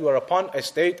accepted that you are upon a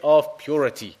state of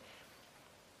purity.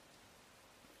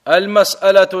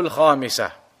 المسألة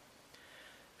الخامسة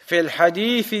في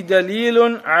الحديث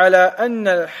دليل على أن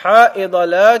الحائض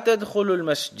لا تدخل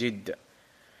المسجد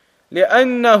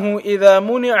لأنه إذا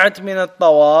منعت من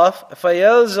الطواف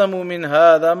فيلزم من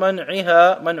هذا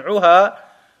منعها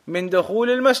من دخول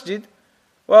المسجد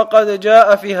وقد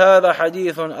جاء في هذا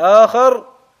حديث آخر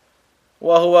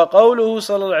وهو قوله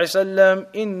صلى الله عليه وسلم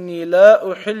إني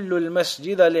لا أحل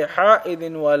المسجد لحائض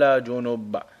ولا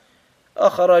جنب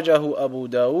أخرجه أبو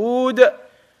داود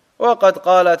وقد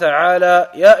قال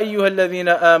تعالى يا أيها الذين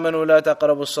آمنوا لا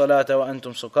تقربوا الصلاة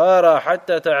وأنتم سكارى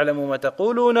حتى تعلموا ما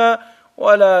تقولون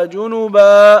ولا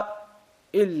جنبا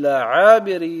إلا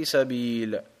عابري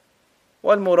سبيل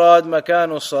والمراد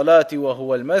مكان الصلاة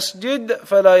وهو المسجد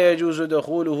فلا يجوز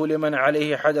دخوله لمن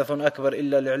عليه حدث أكبر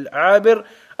إلا للعابر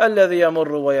الذي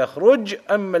يمر ويخرج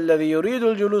أما الذي يريد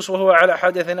الجلوس وهو على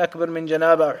حدث أكبر من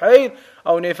جنابة أو حيض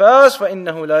أو نفاس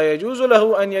فإنه لا يجوز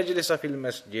له أن يجلس في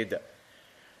المسجد.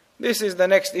 This is the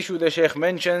next issue the Shaykh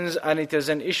mentions, and it is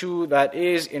an issue that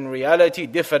is in reality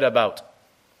differed about.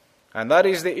 And that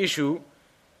is the issue,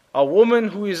 a woman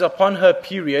who is upon her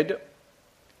period,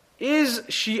 is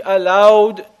she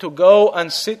allowed to go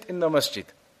and sit in the masjid?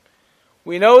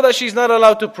 We know that she's not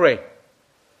allowed to pray.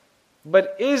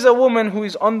 But is a woman who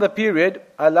is on the period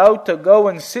allowed to go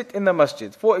and sit in the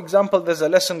masjid? For example, there's a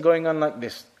lesson going on like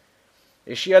this.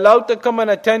 Is she allowed to come and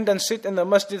attend and sit in the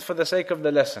masjid for the sake of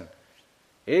the lesson?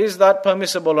 Is that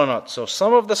permissible or not? So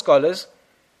some of the scholars,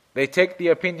 they take the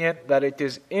opinion that it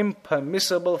is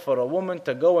impermissible for a woman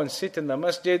to go and sit in the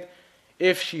masjid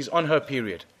if she's on her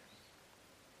period.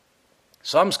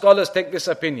 Some scholars take this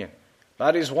opinion.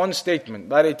 That is one statement,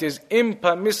 that it is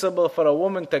impermissible for a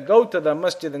woman to go to the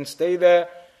masjid and stay there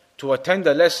to attend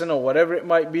a lesson or whatever it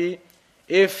might be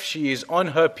if she is on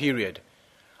her period.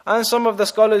 And some of the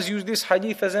scholars use this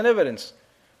hadith as an evidence,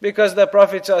 because the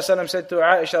Prophet ﷺ said to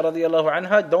Aisha radiallahu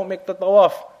anha, don't make the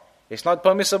tawaf. It's not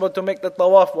permissible to make the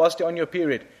tawaf whilst you're on your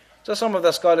period. So some of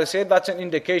the scholars say that's an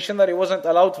indication that it wasn't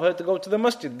allowed for her to go to the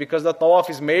masjid, because the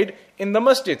tawaf is made in the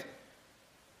masjid.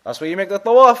 That's where you make the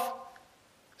tawaf.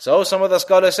 So some of the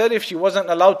scholars said if she wasn't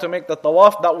allowed to make the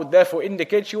tawaf, that would therefore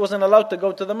indicate she wasn't allowed to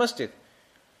go to the masjid.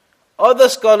 Other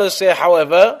scholars say,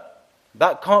 however,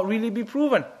 that can't really be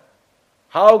proven.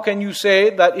 How can you say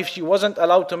that if she wasn't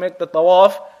allowed to make the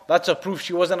tawaf, that's a proof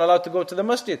she wasn't allowed to go to the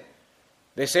masjid?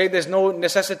 They say there's no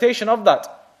necessitation of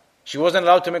that. She wasn't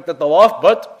allowed to make the tawaf,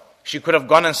 but she could have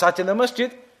gone and sat in the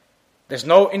masjid. There's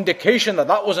no indication that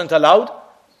that wasn't allowed.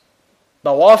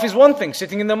 Tawaf is one thing,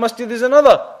 sitting in the masjid is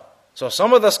another. So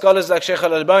some of the scholars like Shaykh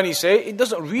al-Albani say it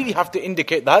doesn't really have to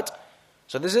indicate that.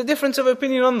 So there's a difference of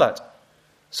opinion on that.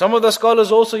 Some of the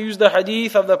scholars also use the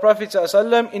hadith of the Prophet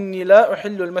ﷺ, إِنِّي لَا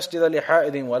أُحِلُّ الْمَسْجِدَ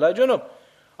لِحَائِدٍ وَلَا جُنُبٍ.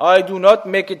 I do not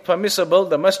make it permissible,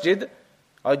 the masjid,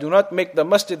 I do not make the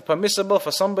masjid permissible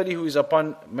for somebody who is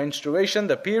upon menstruation,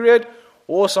 the period,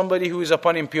 or somebody who is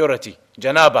upon impurity,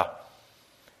 janaba.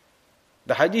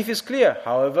 The hadith is clear.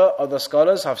 However, other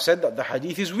scholars have said that the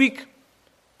hadith is weak,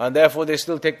 and therefore they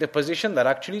still take the position that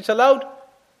actually it's allowed.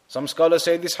 Some scholars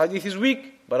say this hadith is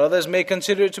weak, but others may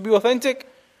consider it to be authentic.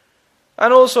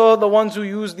 And also the ones who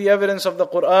use the evidence of the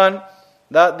Quran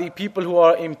that the people who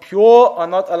are impure are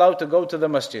not allowed to go to the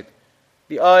masjid.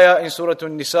 The ayah in Surah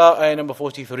An-Nisa, ayah number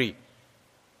 43.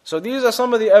 So these are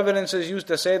some of the evidences used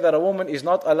to say that a woman is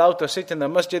not allowed to sit in the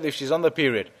masjid if she's on the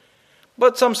period.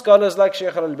 But some scholars like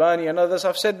Shaykh al-Albani and others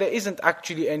have said there isn't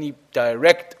actually any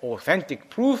direct, authentic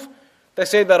proof. They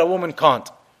say that a woman can't.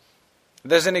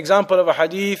 There's an example of a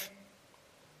hadith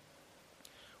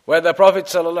where the Prophet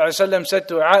ﷺ said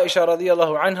to Aisha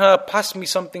radiallahu anha, pass me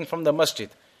something from the masjid.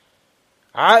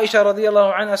 Aisha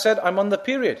radiallahu anha said, I'm on the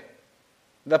period.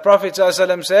 The Prophet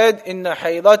ﷺ said, Inna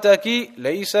haydataki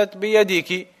laysat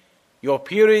biyadiki. Your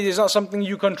period is not something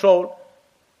you control.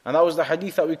 And that was the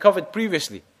hadith that we covered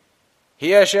previously.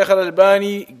 Here Shaykh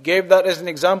al-Albani gave that as an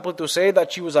example to say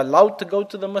that she was allowed to go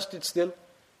to the masjid still,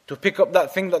 to pick up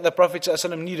that thing that the Prophet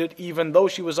ﷺ needed, even though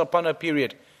she was upon her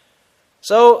period.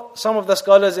 So some of the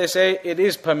scholars, they say it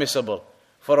is permissible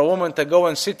for a woman to go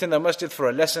and sit in the masjid for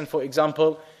a lesson, for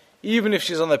example, even if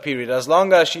she's on the period, as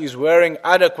long as she is wearing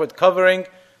adequate covering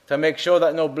to make sure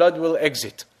that no blood will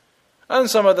exit. And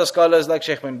some of the scholars like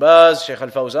Shaykh bin Baz, Shaykh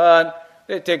al-Fawzan,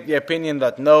 they take the opinion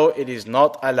that no, it is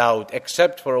not allowed,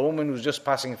 except for a woman who's just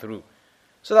passing through.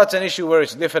 So that's an issue where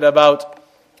it's differed about.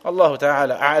 Allahu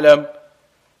Ta'ala a'lam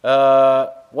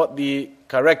what the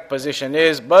correct position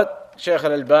is, but Shaykh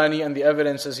al-Albani and the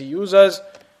evidences he uses,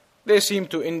 they seem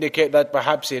to indicate that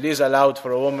perhaps it is allowed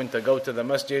for a woman to go to the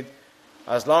masjid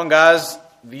as long as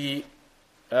the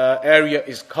area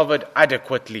is covered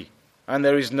adequately and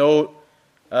there is no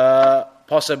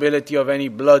possibility of any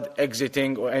blood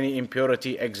exiting or any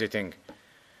impurity exiting.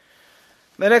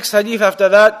 The next hadith after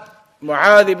that,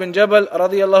 معاذ بن جبل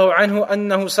رضي الله عنه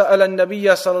أنه سأل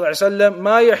النبي صلى الله عليه وسلم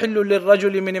ما يحل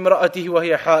للرجل من امرأته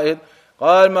وهي حائض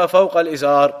قال ما فوق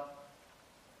الإزار.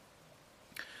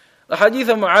 The hadith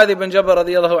of Mu'adh ibn Jabal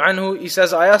radiallahu anhu, he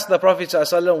says, I asked the Prophet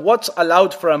ﷺ, what's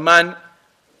allowed for a man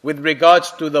with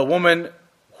regards to the woman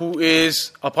who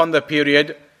is upon the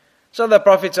period? So the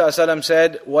Prophet ﷺ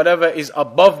said, whatever is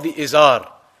above the izar,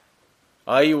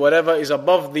 i.e. whatever is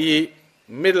above the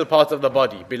middle part of the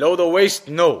body. Below the waist,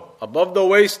 no. Above the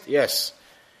waist, yes.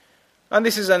 And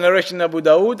this is a narration of Abu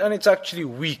Dawood, and it's actually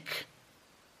weak.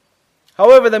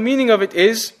 However, the meaning of it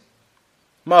is,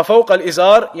 ما فوق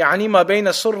الإزار يعني ما بين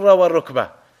السرة والركبة.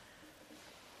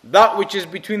 That which is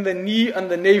between the knee and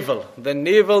the navel. The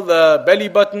navel, the belly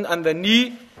button and the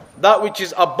knee. That which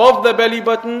is above the belly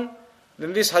button,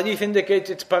 then this hadith indicates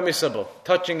it's permissible.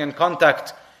 Touching and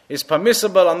contact is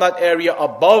permissible on that area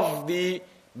above the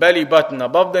belly button,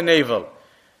 above the navel.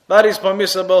 That is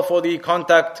permissible for the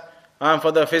contact and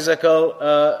for the physical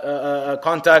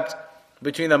contact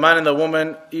between the man and the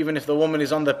woman, even if the woman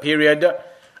is on the period.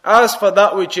 As for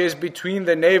that which is between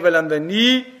the navel and the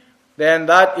knee, then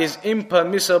that is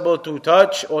impermissible to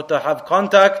touch or to have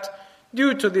contact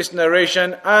due to this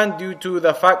narration and due to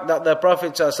the fact that the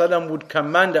Prophet ﷺ would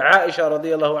command Aisha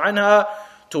radiallahu anha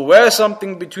to wear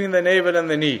something between the navel and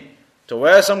the knee, to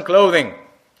wear some clothing.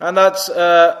 And that's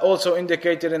also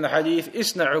indicated in the hadith,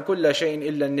 إِسْنَعُ كُلَّ شَيْءٍ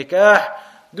إِلَّا النِّكَاحِ.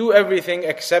 Do everything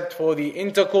except for the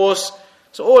intercourse.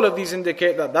 So all of these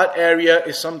indicate that that area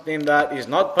is something that is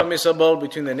not permissible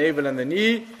between the navel and the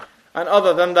knee. And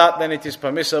other than that, then it is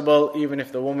permissible even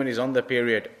if the woman is on the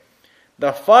period.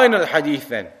 The final hadith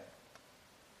then.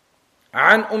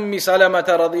 عن أم سلمة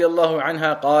رضي الله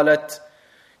عنها قالت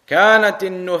كانت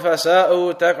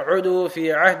النفساء تقعد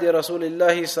في عهد رسول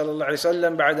الله صلى الله عليه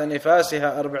وسلم بعد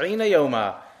نفاسها 40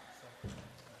 يوما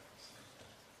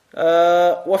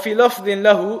وفي لفظ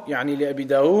له يعني لأبي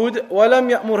داود ولم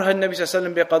يأمرها النبي صلى الله عليه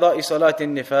وسلم بقضاء صلاة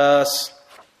النفاس.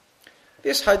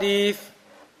 This hadith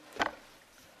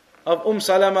of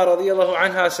Salama radiallahu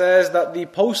anha says that the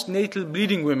postnatal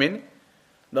bleeding women,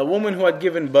 the woman who had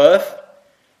given birth,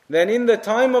 then in the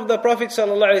time of the Prophet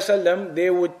sallallahu alaihi wasallam, they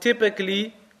would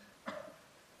typically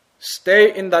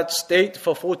stay in that state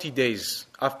for 40 days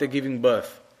after giving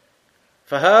birth.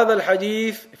 فهذا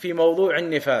الحديث في موضوع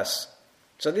النفاس.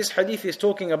 So this hadith is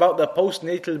talking about the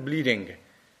postnatal bleeding.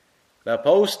 The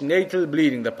postnatal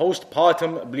bleeding, the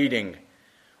postpartum bleeding.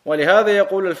 ولهذا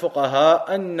يقول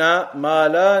الفقهاء أن ما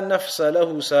لا نفس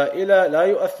له سائلة لا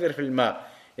يؤثر في الماء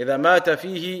إذا مات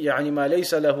فيه يعني ما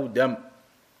ليس له دم.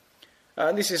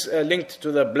 This is linked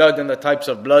to the blood and the types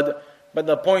of blood, but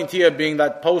the point here being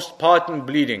that postpartum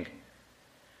bleeding.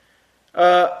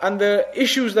 And the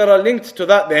issues that are linked to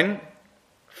that then,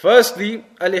 firstly,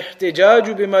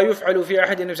 الاحتجاج بما يفعل في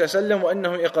عهد النبي صلى الله عليه وسلم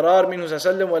وأنه إقرار منه صلى الله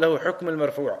عليه وسلم وله حكم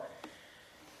المرفوع.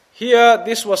 Here,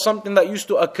 this was something that used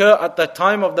to occur at the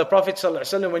time of the Prophet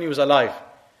ﷺ when he was alive.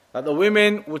 That the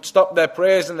women would stop their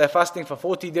prayers and their fasting for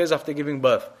 40 days after giving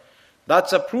birth.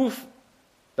 That's a proof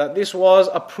that this was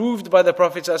approved by the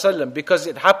Prophet ﷺ because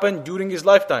it happened during his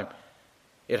lifetime.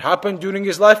 It happened during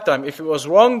his lifetime. If it was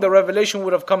wrong, the revelation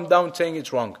would have come down saying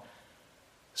it's wrong.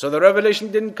 So the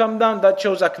revelation didn't come down. That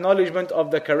shows acknowledgement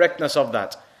of the correctness of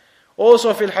that.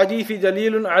 Also, في الحديث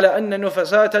دليل على أن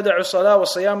النفساء تدع الصلاة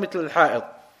والصيام مثل الحائض.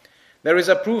 There is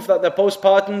a proof that the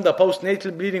postpartum, the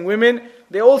postnatal bleeding women,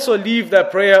 they also leave their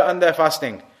prayer and their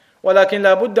fasting. ولكن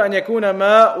لابد أن يكون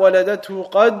ما ولدته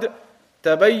قد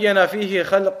تبين فيه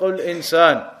خلق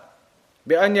الإنسان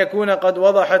بأن يكون قد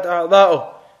وضحت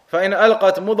أعضاؤه فإن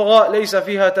ألقت مضغة ليس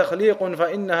فيها تخليق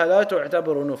فإنها لا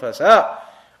تعتبر نفساء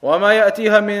وما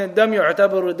يأتيها من الدم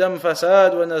يعتبر دم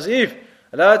فساد ونزيف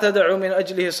لا تدع من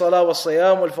أجله الصلاة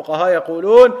والصيام. والفقهاء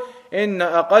يقولون إن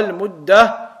أقل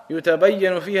مدة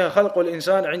يتبين فيها خلق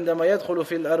الإنسان عندما يدخل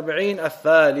في 40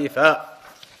 الثالثة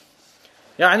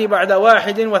يعني بعد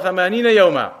 81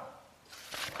 يوما.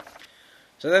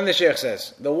 So then the Shaykh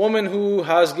says, the woman who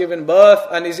has given birth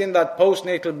and is in that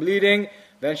postnatal bleeding,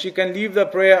 then she can leave the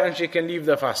prayer and she can leave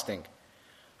the fasting.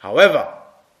 However,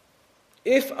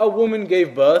 if a woman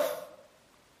gave birth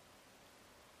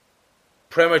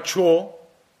premature,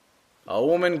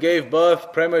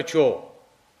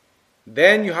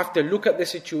 then you have to look at the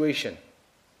situation.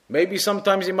 Maybe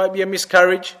sometimes it might be a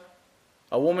miscarriage.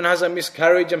 A woman has a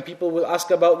miscarriage and people will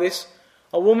ask about this.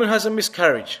 A woman has a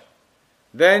miscarriage.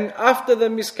 Then after the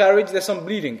miscarriage there's some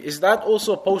bleeding. Is that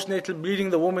also postnatal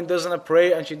bleeding? The woman doesn't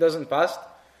pray and she doesn't fast?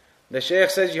 The Shaykh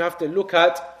says you have to look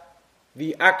at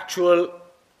the actual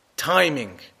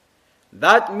timing.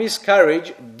 That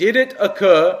miscarriage, did it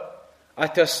occur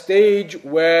at a stage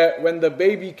where when the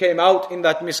baby came out in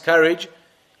that miscarriage,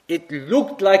 it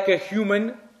looked like a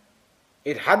human,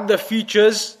 it had the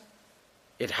features,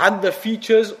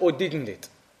 or didn't it?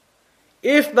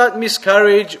 If that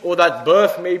miscarriage or that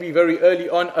birth maybe very early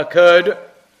on occurred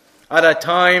at a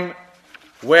time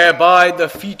whereby the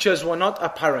features were not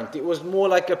apparent, it was more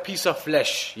like a piece of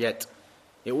flesh yet.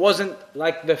 It wasn't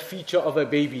like the feature of a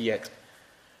baby yet.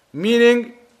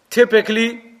 Meaning,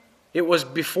 typically, it was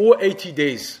before 80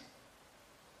 days.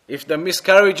 If the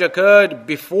miscarriage occurred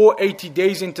before 80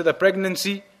 days into the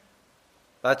pregnancy,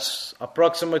 that's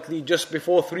approximately just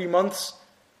before 3 months.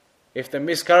 If the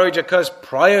miscarriage occurs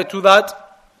prior to that,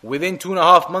 within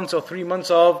 2.5 months or 3 months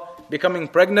of becoming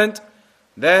pregnant,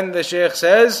 then the Shaykh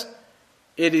says,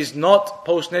 it is not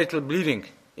postnatal bleeding.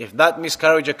 If that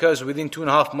miscarriage occurs within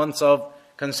 2.5 months of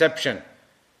conception,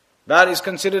 that is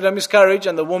considered a miscarriage,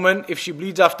 and the woman, if she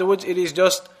bleeds afterwards, it is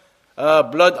just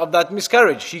blood of that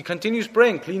miscarriage. She continues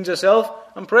praying, cleans herself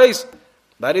and prays.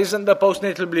 That isn't the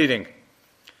postnatal bleeding.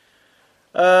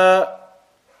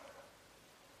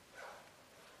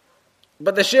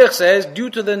 But the Shaykh says,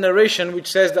 due to the narration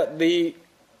which says that the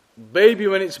baby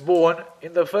when it's born,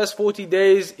 in the first 40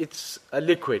 days it's a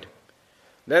liquid.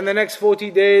 Then the next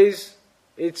 40 days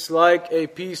it's like a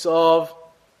piece of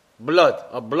blood,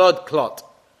 a blood clot.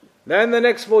 Then the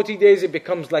next 40 days it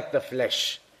becomes like the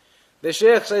flesh. The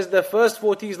Shaykh says the first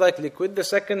 40 is like liquid, the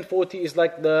second 40 is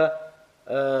like the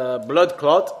blood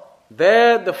clot.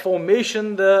 There the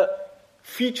formation, the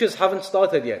features haven't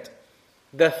started yet.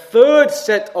 The third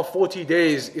set of 40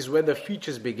 days is where the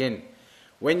features begin.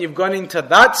 When you've gone into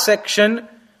that section,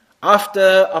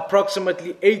 after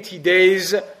approximately 80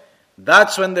 days,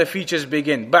 that's when the features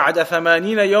begin. بعد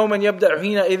 80 يوما يبدأ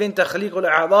حينئذ تخليق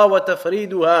الأعضاء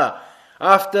وتفريدها.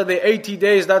 After the 80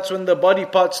 days, that's when the body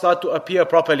parts start to appear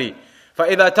properly.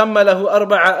 فإذا تم له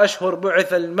 4 أشهر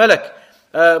بعث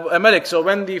الملك. So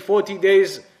when the 40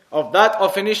 days of that are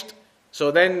finished,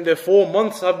 so then the 4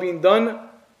 months have been done,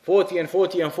 40 and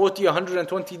 40 and 40,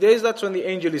 120 days, that's when the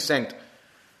angel is sent.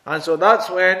 And so that's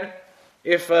when,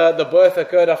 if the birth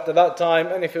occurred after that time,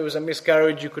 and if it was a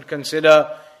miscarriage, you could consider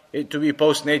it to be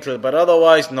postnatal, but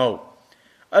otherwise, no.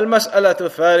 المسألة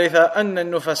الثالثة أن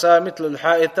النفساء مثل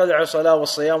الحائض تدع الصلاة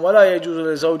والصيام ولا يجوز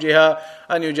لزوجها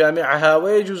أن يجامعها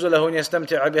ويجوز له أن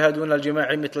يستمتع بها دون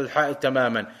الجماع مثل الحائض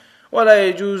تماما ولا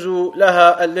يجوز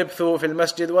لها اللبث في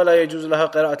المسجد ولا يجوز لها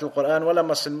قراءة القرآن ولا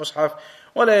مس المصحف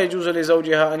ولا يجوز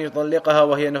لزوجها أن يطلقها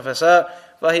وهي نفساء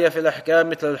فهي في الأحكام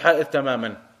مثل الحائض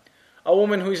تماما. A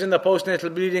woman who is in the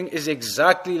postnatal bleeding is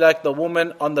exactly like the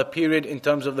woman on the period in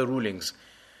terms of the rulings.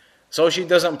 So she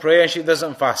doesn't pray and she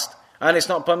doesn't fast. And it's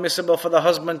not permissible for the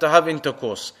husband to have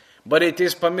intercourse. But it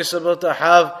is permissible to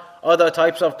have other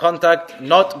types of contact,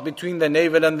 not between the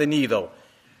navel and the knee though.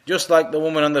 Just like the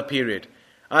woman on the period.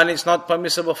 And it's not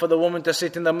permissible for the woman to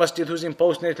sit in the masjid who's in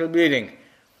postnatal bleeding.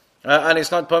 And it's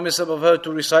not permissible for her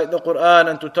to recite the Quran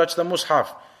and to touch the mushaf.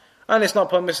 And it's not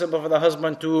permissible for the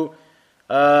husband to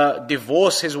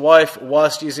divorce his wife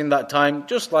whilst she's in that time,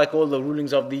 just like all the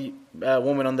rulings of the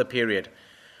woman on the period.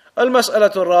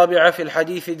 المسألة الرابعة في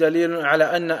الحديث دليل على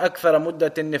أن أكثر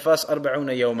مدة النفاس 40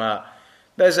 يوما.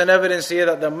 There's an evidence here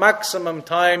that the maximum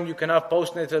time you can have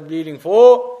postnatal bleeding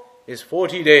for is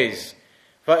 40 days.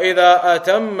 فإذا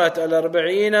أتمت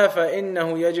 40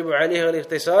 فإنه يجب عليها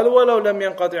الاغتسال ولو لم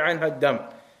ينقطع عنها الدم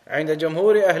عند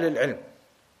جمهور أهل العلم.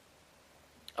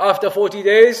 After 40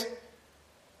 days,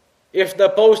 if the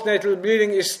postnatal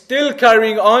bleeding is still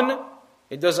carrying on,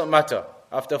 it doesn't matter.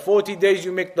 After 40 days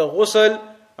you make the ghusl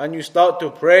and you start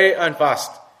to pray and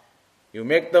fast. You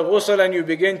make the ghusl and you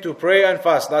begin to pray and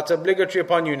fast. That's obligatory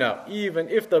upon you now, even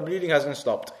if the bleeding hasn't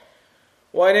stopped.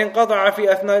 وإن انقطع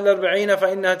في أثناء 40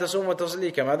 فإنها تصوم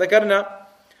وتصلي كما ذكرنا.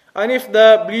 And if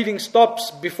the bleeding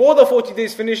stops before the 40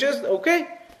 days finishes, okay,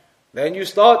 then you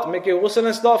start, make a ghusl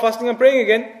and start fasting and praying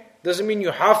again. Doesn't mean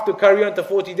you have to carry on to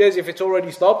 40 days if it's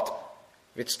already stopped.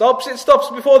 If it stops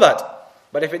before that.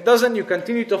 But if it doesn't, you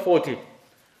continue to 40.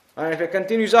 And if it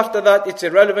continues after that, it's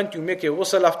irrelevant. You make a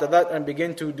ghusl after that and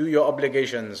begin to do your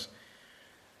obligations.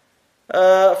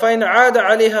 فإن عاد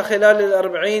عليها خلال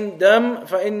 40 دم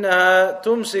فإنها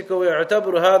تمسك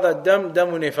ويعتبر هذا الدم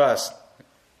دم نفاس.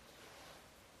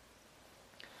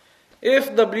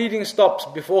 If the bleeding stops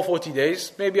before 40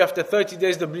 days, maybe after 30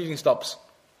 days the bleeding stops.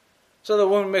 So the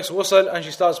woman makes ghusl and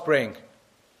she starts praying.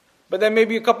 But then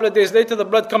maybe a couple of days later the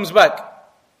blood comes back.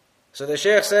 So the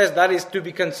Shaykh says that is to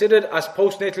be considered as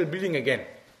postnatal bleeding again.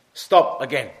 Stop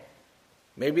again.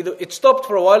 Maybe it stopped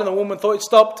for a while and the woman thought it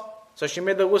stopped. So she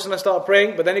made the ghusl and started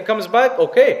praying. But then it comes back.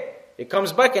 Okay. It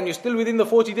comes back and you're still within the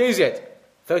 40 days yet.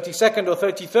 32nd or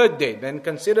 33rd day. Then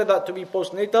consider that to be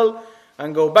postnatal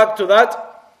and go back to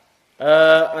that.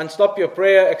 And stop your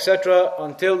prayer, etc.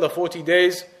 until the 40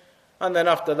 days. And then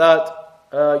after that,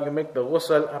 you make the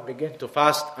ghusl and begin to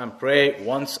fast and pray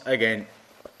once again.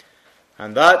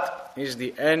 And that is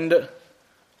the end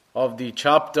of the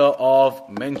chapter of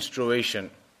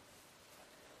menstruation.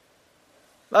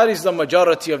 That is the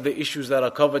majority of the issues that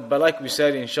are covered. But like we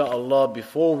said, inshaAllah,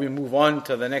 before we move on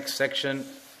to the next section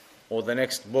or the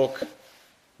next book,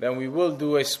 then we will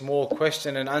do a small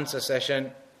question and answer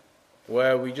session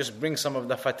where we just bring some of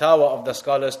the fatawa of the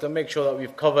scholars to make sure that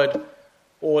we've covered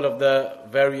all of the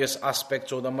various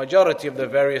aspects or the majority of the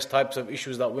various types of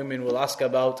issues that women will ask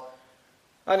about.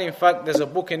 And in fact, there's a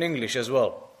book in English as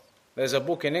well. There's a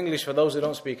book in English for those who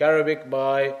don't speak Arabic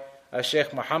by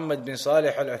Sheikh Muhammad bin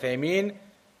Salih Al-Uthaymeen,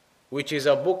 which is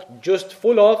a book just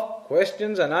full of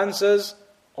questions and answers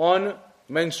on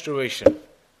menstruation.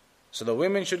 So the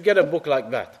women should get a book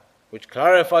like that, which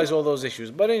clarifies all those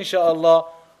issues. But inshallah,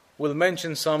 we'll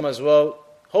mention some as well.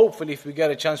 Hopefully, if we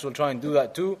get a chance, we'll try and do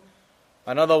that too.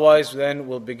 And otherwise, then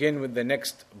we'll begin with the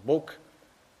next book,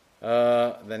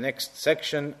 the next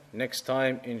section, next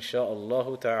time,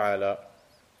 insha'Allah ta'ala.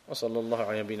 Wa sallallahu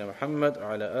ala nabiyyina Muhammad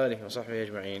wa ala alihi wa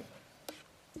sahbihi ajma'in.